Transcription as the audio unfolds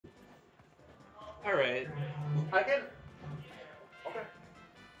All right. I can. Okay.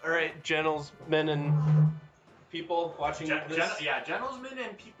 All right, gentlemen and people watching this. Yeah, gentlemen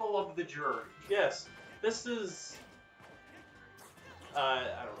and people of the jury. Yes, this is. I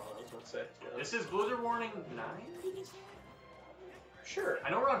don't know what I was going to say. This is Blizzard Warning 9, did you say? Sure. I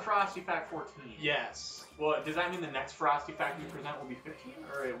know we're on Frosty Fact 14. Yes. Well, does that mean the next Frosty Fact we present will be 15,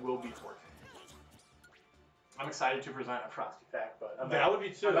 or it will be 14? I'm excited to present a Frosty Fact, but that would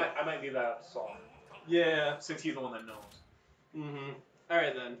be too. I might leave that up to Saul. Yeah. Since he's the one that knows. Mm-hmm. All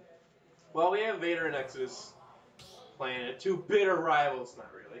right, then. Well, we have Vader and Exodus playing it. Two bitter rivals,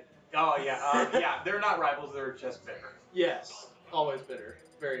 not really. Oh, yeah. Yeah, they're not rivals, they're just bitter. Yes. Always bitter.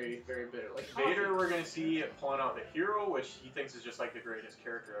 Very, very bitter. Like Vader, we're going to see pulling out the hero, which he thinks is just like the greatest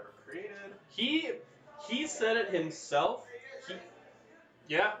character ever created. He said it himself.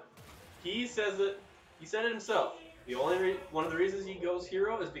 He says it. He said it himself. The only one of the reasons he goes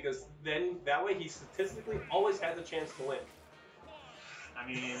hero is because then that way he statistically always has a chance to win. I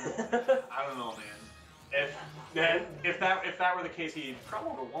mean, I don't know, man. If that were the case, he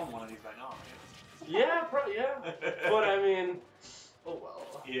probably would have won one of these by now. Yeah, but I mean, oh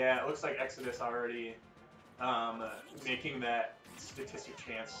well. Yeah, it looks like Exodus already making that statistic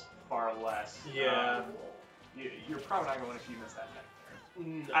chance far less. Yeah. You're probably not going to win if you miss that tech there.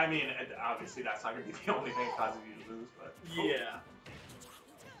 No. I mean, obviously that's not going to be the only thing that causes you to lose, but... Yeah.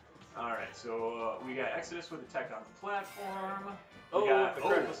 Alright, so we got Exodus with the tech on the platform. We got the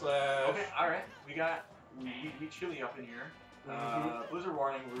critical slash. Okay, alright. We got we chilly up in here. Blizzard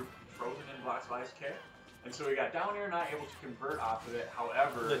Warning, we're frozen in blocks of ice K. And so we got down here, not able to convert off of it.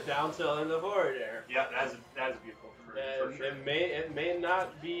 However, the down tilt and the forward air. Yeah, that's beautiful. For sure. It may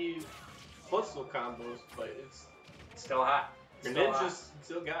not be footstool combos, but it's still hot. Greninja's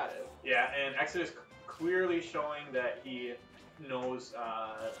still got it. Yeah, and Exodus clearly showing that he knows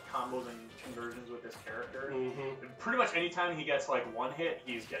combos and conversions with this character. Pretty much anytime he gets like one hit,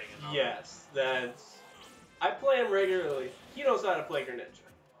 he's getting another. Yes, that's. I play him regularly. He knows how to play Greninja.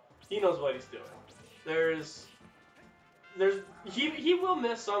 He knows what he's doing. He will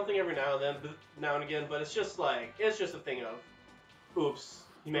miss something every now and again, but it's just a thing of, oops,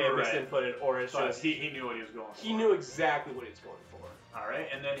 he may have misinputted, or it's just he knew what he was going for. He knew exactly what he was going for. All right,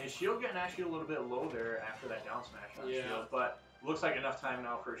 and then his shield getting actually a little bit low there after that down smash on shield, but looks like enough time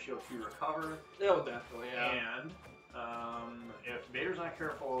now for his shield to recover. Oh, definitely, yeah. And if Vader's not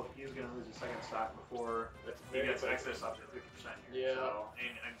careful, he's going to lose his second stock before he gets Exodus up to 50% here. Yeah. So,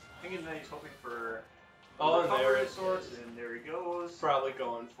 and I'm thinking that he's hoping for recovery of sorts, and there he goes. Probably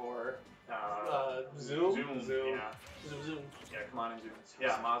going for Zoom. Yeah. Zoom. Yeah, come on and Zoom.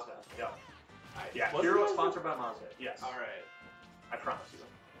 Yeah, Mazda. Yeah. Yeah, What's hero sponsored by Mazda. Yes. All right. I promise you.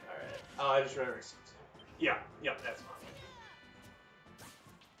 All right. Oh, I just remember. Yeah, that's Mazda.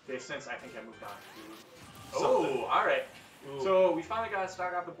 Okay, since I think I moved on to... Oh, all right. Ooh. So we finally got a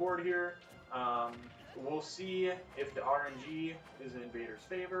stock off the board here. We'll see if the RNG is in Vader's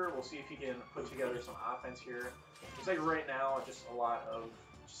favor. We'll see if he can put together some offense here. Looks like right now, just a lot of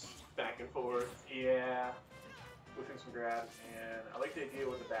just back and forth. Yeah, whipping some grabs, and I like the idea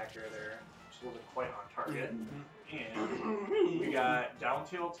with the back air there, which wasn't quite on target. And we got down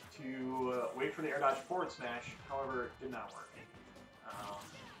tilt to wait for the air dodge forward smash. However, it did not work.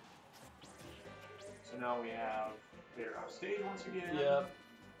 So now we have Vader off stage once again. Yep.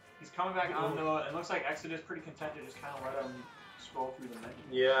 He's coming back on though, and looks like Exodus pretty content to just kind of let him scroll through the menu.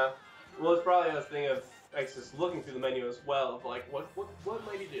 Yeah. Well, it's probably a thing of Exodus looking through the menu as well, of like, what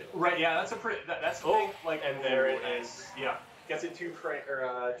might he do? Right. Yeah. That's a pretty. That's the thing. Like, and there it is. Yeah. Gets it 2 frame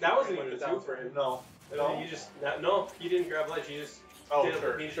or. That wasn't even a 2 frame. No. At all. You just no. He didn't grab ledge. He just.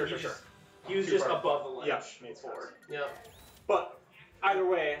 Sure. He was just above the ledge. Yeah. Made forward. Yeah. But. Either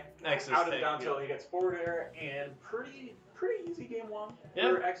way, Exodus out of down tilt, he gets forward air, and pretty easy game 1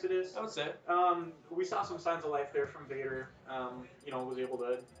 for Exodus. I would say. We saw some signs of life there from Vader. Was able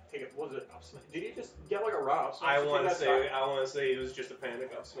to take it. Was it up smash? Did he just get like a raw up smash? I want to say it was just a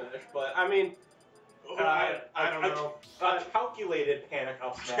panic up smash, but I mean, I don't know. A calculated panic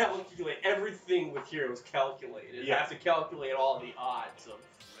up smash. Calculate everything with heroes calculated. You have to calculate all the odds of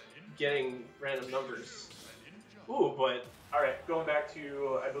getting random numbers. Ooh, but... Alright, going back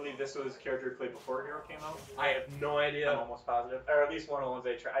to, I believe this was character he played before Hero came out. I have no idea. I'm almost positive. Or at least one of the ones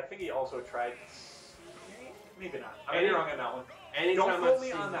they tried. I think he also tried... Maybe not. I might be wrong on that one. Anytime I've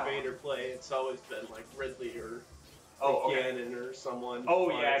seen Vader play, it's always been like Ridley or Ganon or someone. Oh,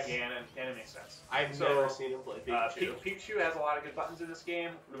 yeah, Ganon. Ganon makes sense. I've never seen him play Pikachu. Pikachu has a lot of good buttons in this game.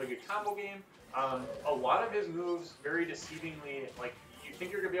 Really good combo game. A lot of his moves very deceivingly, like, you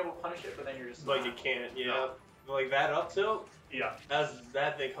think you're going to be able to punish it, but then you're just like, you can't, yeah. like that up tilt, Yeah.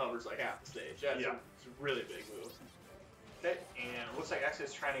 that thing covers like half the stage. That's it's a really big move. Okay, and it looks like X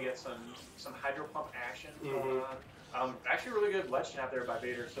is trying to get some hydro pump action going on. Actually, really good ledge snap there by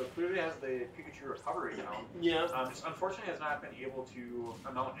Vader. So clearly has the Pikachu recovery down. Yeah. Just unfortunately has not been able to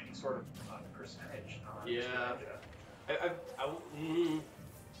amount any sort of percentage.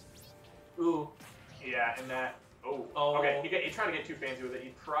 Ooh. Yeah, and that. Oh. Okay. He tried to get too fancy with it. He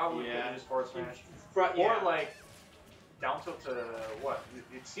probably could have just forward smash. Or like down tilt to what?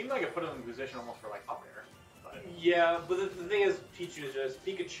 It seemed like it put him in position almost for like up air. But. Yeah, but the thing is,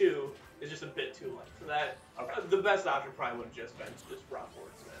 Pikachu is just a bit too light. So that the best option probably would have just been just raw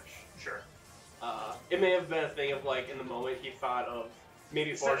forward smash. Sure. It may have been a thing of like in the moment he thought of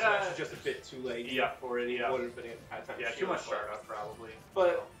maybe forward smash is just a bit too late for it. He would have been had time. Yeah, too much startup probably.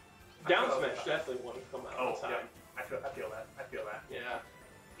 But down smash definitely wouldn't have come out on time. I feel that. Yeah.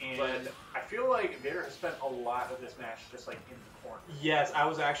 And I feel like Vader has spent a lot of this match just like in the corner. Yes, I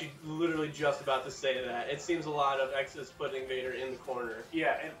was actually literally just about to say that. It seems a lot of X's putting Vader in the corner.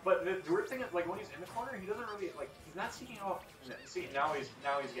 Yeah, but the weird thing is, like when he's in the corner, he doesn't really like he's not seeking out. See, now he's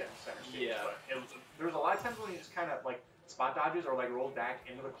getting center stage. Yeah. But there's a lot of times when he just kind of like spot dodges or like rolls back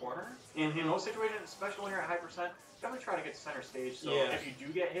into the corner. In those situations, especially when you're at high percent, definitely try to get to center stage. So if you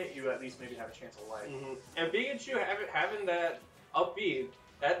do get hit, you at least maybe have a chance of life. And Pikachu having that up B.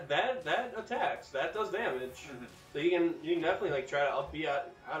 That attacks. That does damage. So you can definitely like try to up B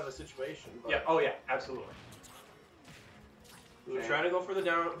out of a situation. But yeah. Oh yeah. Absolutely. We try to go for the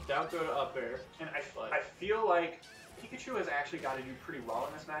down throw to up air. And I feel like Pikachu has actually got to do pretty well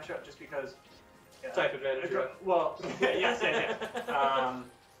in this matchup just because. Type advantage. Well, yes.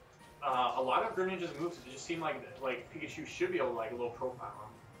 A lot of Greninja's moves just seem like Pikachu should be able to like low profile them.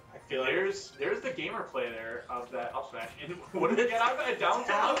 I feel like there's the gamer play there of that up smash. And what did it get out of it? Down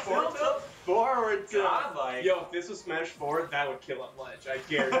tilt, forward tilt. God, like, yo, if this was smash forward, that would kill up ledge. I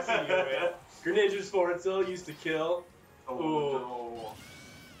guarantee you it. Greninja's forward tilt used to kill. Oh no.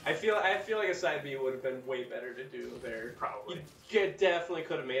 I feel like a side B would have been way better to do there. Probably. You definitely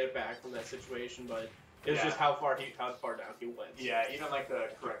could have made it back from that situation, but it was just how far down he went. Yeah, even like the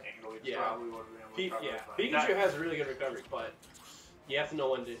correct angle, he probably would have been able to recover. Pikachu has a really good recovery, but you have to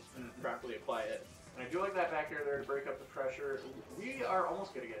know when to properly apply it. And I do like that back air there to break up the pressure. We are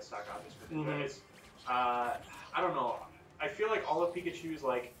almost going to get a stock objects for this. I don't know. I feel like all of Pikachu's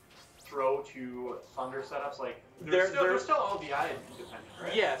like throw to thunder setups, like they're still all DI independent,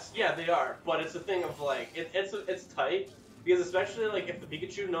 right? Yes, yeah, they are. But it's a thing of like it's tight because especially like if the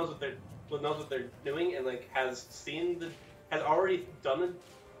Pikachu knows what they're doing and like has already done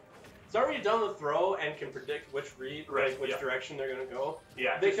the throw and can predict which read, which direction they're gonna go.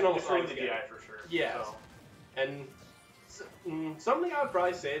 Yeah, they can almost always the DI for sure. Yeah, so. And something I would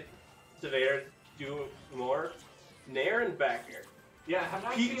probably say to Vader do more, Nair and back air. Yeah,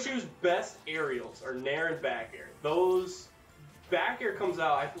 Pikachu's best aerials are Nair and back air. Those back air comes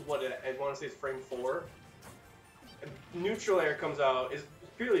out. I want to say it's frame 4. And neutral air comes out is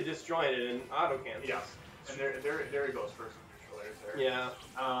purely disjointed and auto cancels. Yeah, and there he goes first with neutral airs there. Yeah.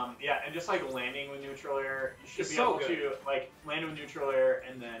 And just like landing with neutral air, you should be able to like land with neutral air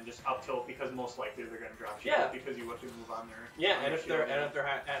and then just up tilt because most likely they're gonna drop shield because you want to move on there. Yeah, and if they're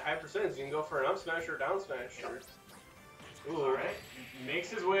at high percentage, you can go for an up smash or down smash. Yep. Ooh. All right. Makes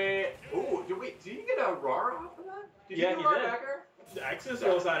his way. Ooh, did he get a RAR off of that? He did. X's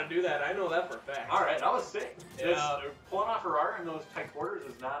knows how to do that. I know that for a fact. All right, that was sick. Pulling off a RAR in those tight quarters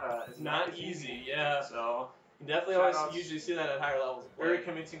is not easy. Yeah. So you definitely always usually see that at higher levels. Very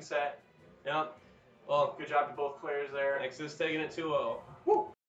convincing set. Yeah. Well, good job to both players there. X is taking it 2-0. Woo.